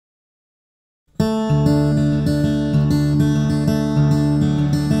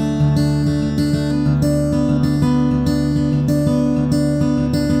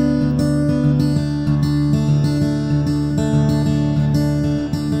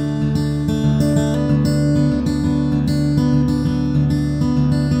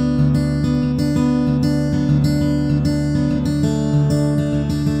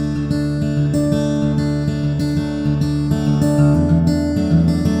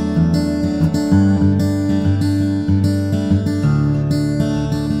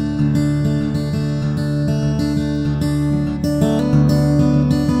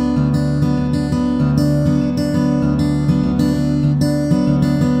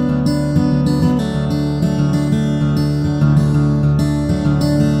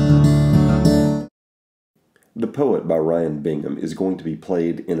Poet by Ryan Bingham is going to be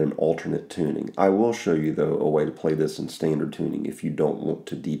played in an alternate tuning. I will show you, though, a way to play this in standard tuning if you don't want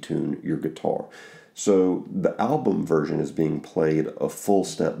to detune your guitar. So the album version is being played a full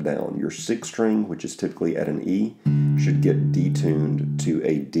step down. Your 6th string, which is typically at an E, should get detuned to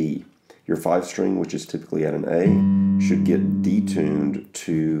a D. Your 5th string, which is typically at an A, should get detuned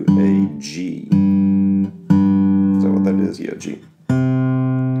to a G. Is that what that is? Yeah, G.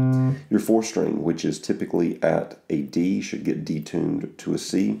 Your 4th string, which is typically at a D, should get detuned to a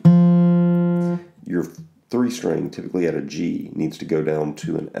C. Your 3 string, typically at a G, needs to go down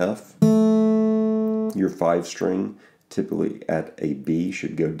to an F. Your 5 string, typically at a B,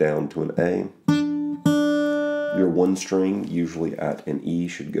 should go down to an A. Your 1 string, usually at an E,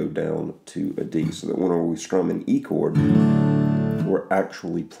 should go down to a D. So that whenever we strum an E chord, we're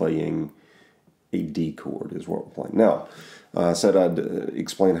actually playing a D chord is what we're playing. Now, I said I'd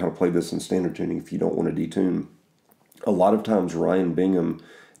explain how to play this in standard tuning if you don't want to detune. A lot of times Ryan Bingham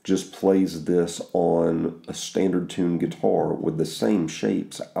just plays this on a standard tune guitar with the same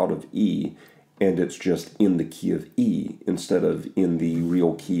shapes out of E, and it's just in the key of E instead of in the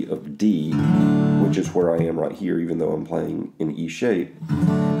real key of D, which is where I am right here, even though I'm playing in E shape.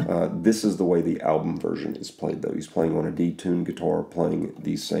 This is the way the album version is played, though. He's playing on a D-tuned guitar, playing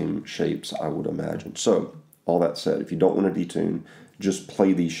these same shapes, I would imagine. So, all that said, if you don't want to detune, just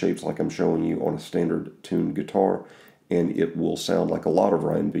play these shapes like I'm showing you on a standard tuned guitar, and it will sound like a lot of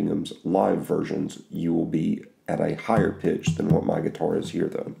Ryan Bingham's live versions. You will be at a higher pitch than what my guitar is here,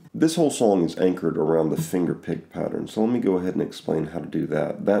 though. This whole song is anchored around the finger pick pattern, so let me go ahead and explain how to do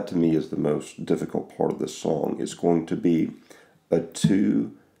that. That, to me, is the most difficult part of this song. It's going to be a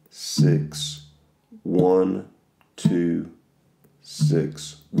 2, 6, 1, 2,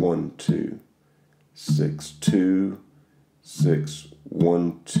 6, 1, 2, 6, 2, 6,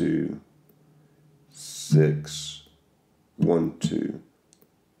 1, 2, 6, 1, 2,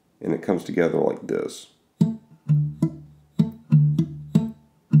 and it comes together like this.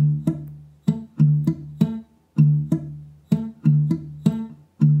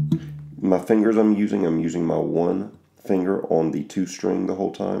 My fingers I'm using my 1 finger on the 2 string the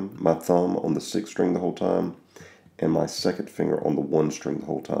whole time, my thumb on the 6 string the whole time, and my 2nd finger on the 1 string the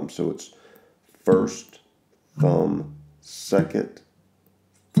whole time. So it's 1st, thumb, 2nd,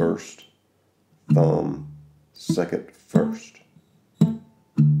 1st, thumb, 2nd, 1st.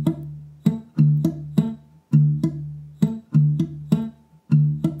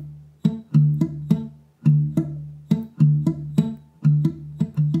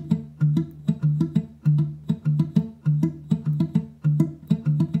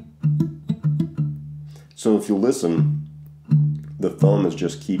 So if you listen, the thumb is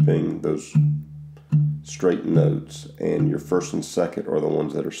just keeping those straight notes, and your 1st and 2nd are the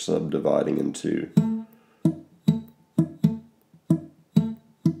ones that are subdividing in 2.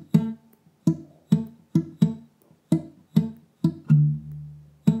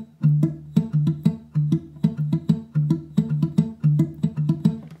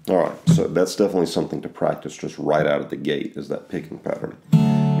 Alright, so that's definitely something to practice just right out of the gate, is that picking pattern.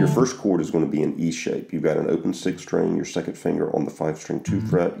 Your first chord is going to be an E shape. You've got an open 6th string, your 2nd finger on the 5th string 2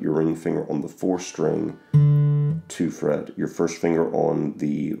 fret, your ring finger on the 4th string 2 fret, your 1st finger on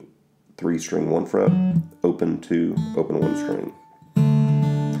the 3 string 1 fret, open 2, open 1 string.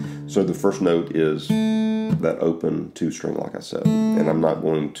 So the first note is that open 2 string, like I said, and I'm not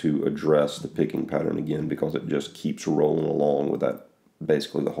going to address the picking pattern again because it just keeps rolling along with that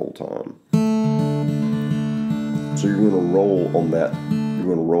basically the whole time. So you're going to roll on that.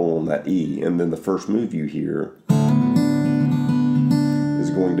 You're going to roll on that E, and then the first move you hear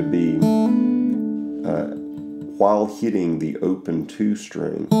is going to be while hitting the open 2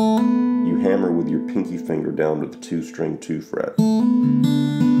 string, you hammer with your pinky finger down to the 2 string 2 fret.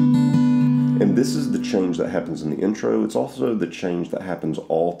 And this is the change that happens in the intro. It's also the change that happens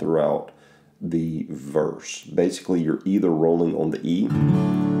all throughout the verse. Basically, you're either rolling on the E,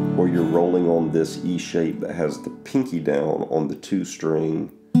 or you're rolling on this E shape that has the pinky down on the 2 string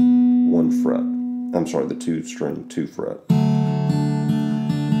 1 fret. I'm sorry, the 2 string 2 fret.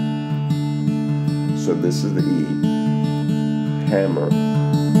 So this is the E, hammer,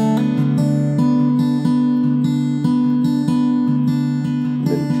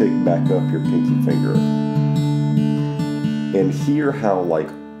 then pick back up your pinky finger. And hear how like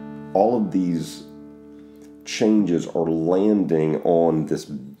all of these changes are landing on this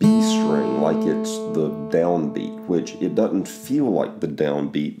B string like it's the downbeat, which it doesn't feel like the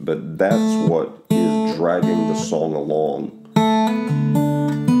downbeat, but that's what is dragging the song along.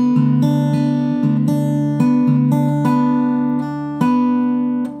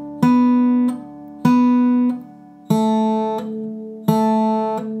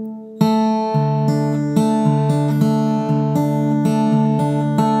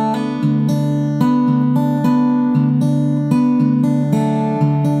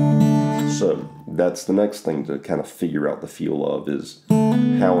 that's the next thing to kind of figure out the feel of, is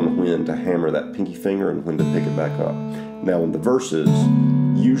how and when to hammer that pinky finger and when to pick it back up. Now in the verses,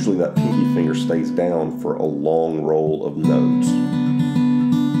 usually that pinky finger stays down for a long roll of notes.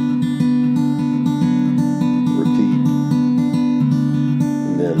 Repeat,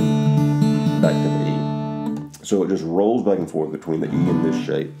 and then back to the E. So it just rolls back and forth between the E and this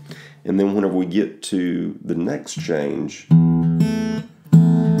shape. And then whenever we get to the next change,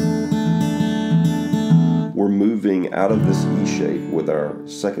 we're moving out of this E shape with our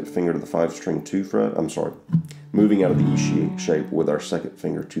second finger to the 5-string 2 fret. Moving out of the E shape with our second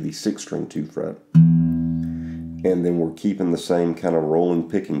finger to the 6-string 2 fret. And then we're keeping the same kind of rolling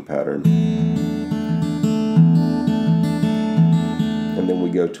picking pattern. And then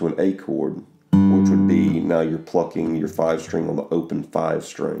we go to an A chord, which would be, now you're plucking your 5-string on the open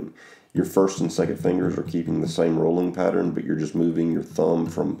 5-string. Your first and second fingers are keeping the same rolling pattern, but you're just moving your thumb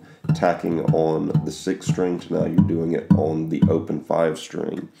from tacking on the 6th string to now you're doing it on the open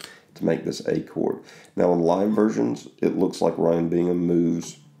 5-string to make this A chord. Now in live versions, it looks like Ryan Bingham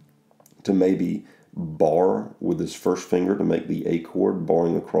moves to maybe bar with his first finger to make the A chord,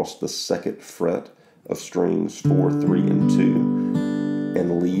 barring across the 2nd fret of strings 4, 3, and 2,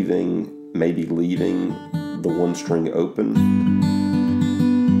 and maybe leaving the 1 string open,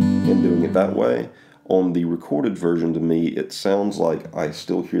 and doing it that way. On the recorded version, to me, it sounds like I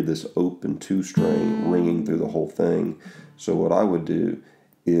still hear this open 2 string ringing through the whole thing. So what I would do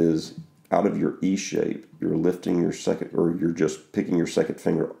is, out of your E shape, you're lifting your second, or you're just picking your second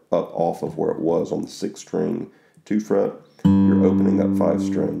finger up off of where it was on the 6th string 2 fret. You're opening that 5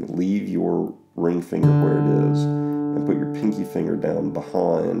 string. Leave your ring finger where it is, and put your pinky finger down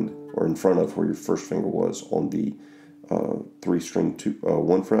behind or in front of where your first finger was on the 3-string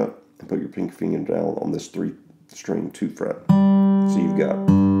 1 fret, and put your pinky finger down on this 3-string 2 fret. So you've got,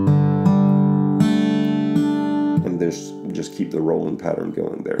 and just keep the rolling pattern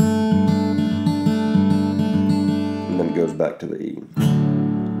going there. And then it goes back to the E.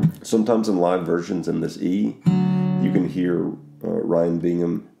 Sometimes in live versions in this E, you can hear Ryan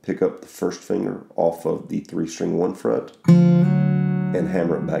Bingham pick up the first finger off of the 3-string 1 fret and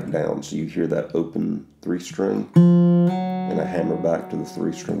hammer it back down. So you hear that open 3 string and a hammer back to the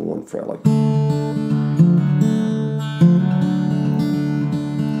 3-string 1 fret, like.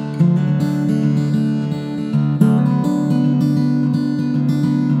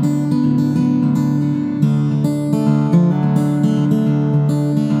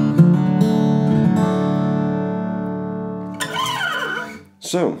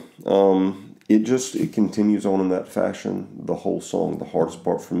 So, it continues on in that fashion, the whole song. The hardest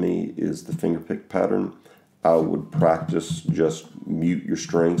part for me is the finger pick pattern. I would practice, just mute your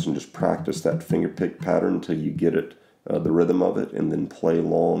strings and just practice that finger pick pattern until you get it, the rhythm of it, and then play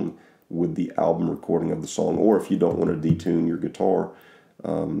along with the album recording of the song. Or if you don't want to detune your guitar,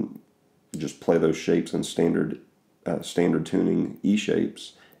 just play those shapes in standard tuning E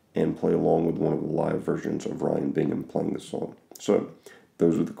shapes and play along with one of the live versions of Ryan Bingham playing the song. So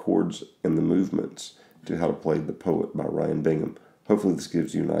those are the chords and the movements to How to Play The Poet by Ryan Bingham. Hopefully this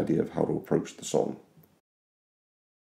gives you an idea of how to approach the song.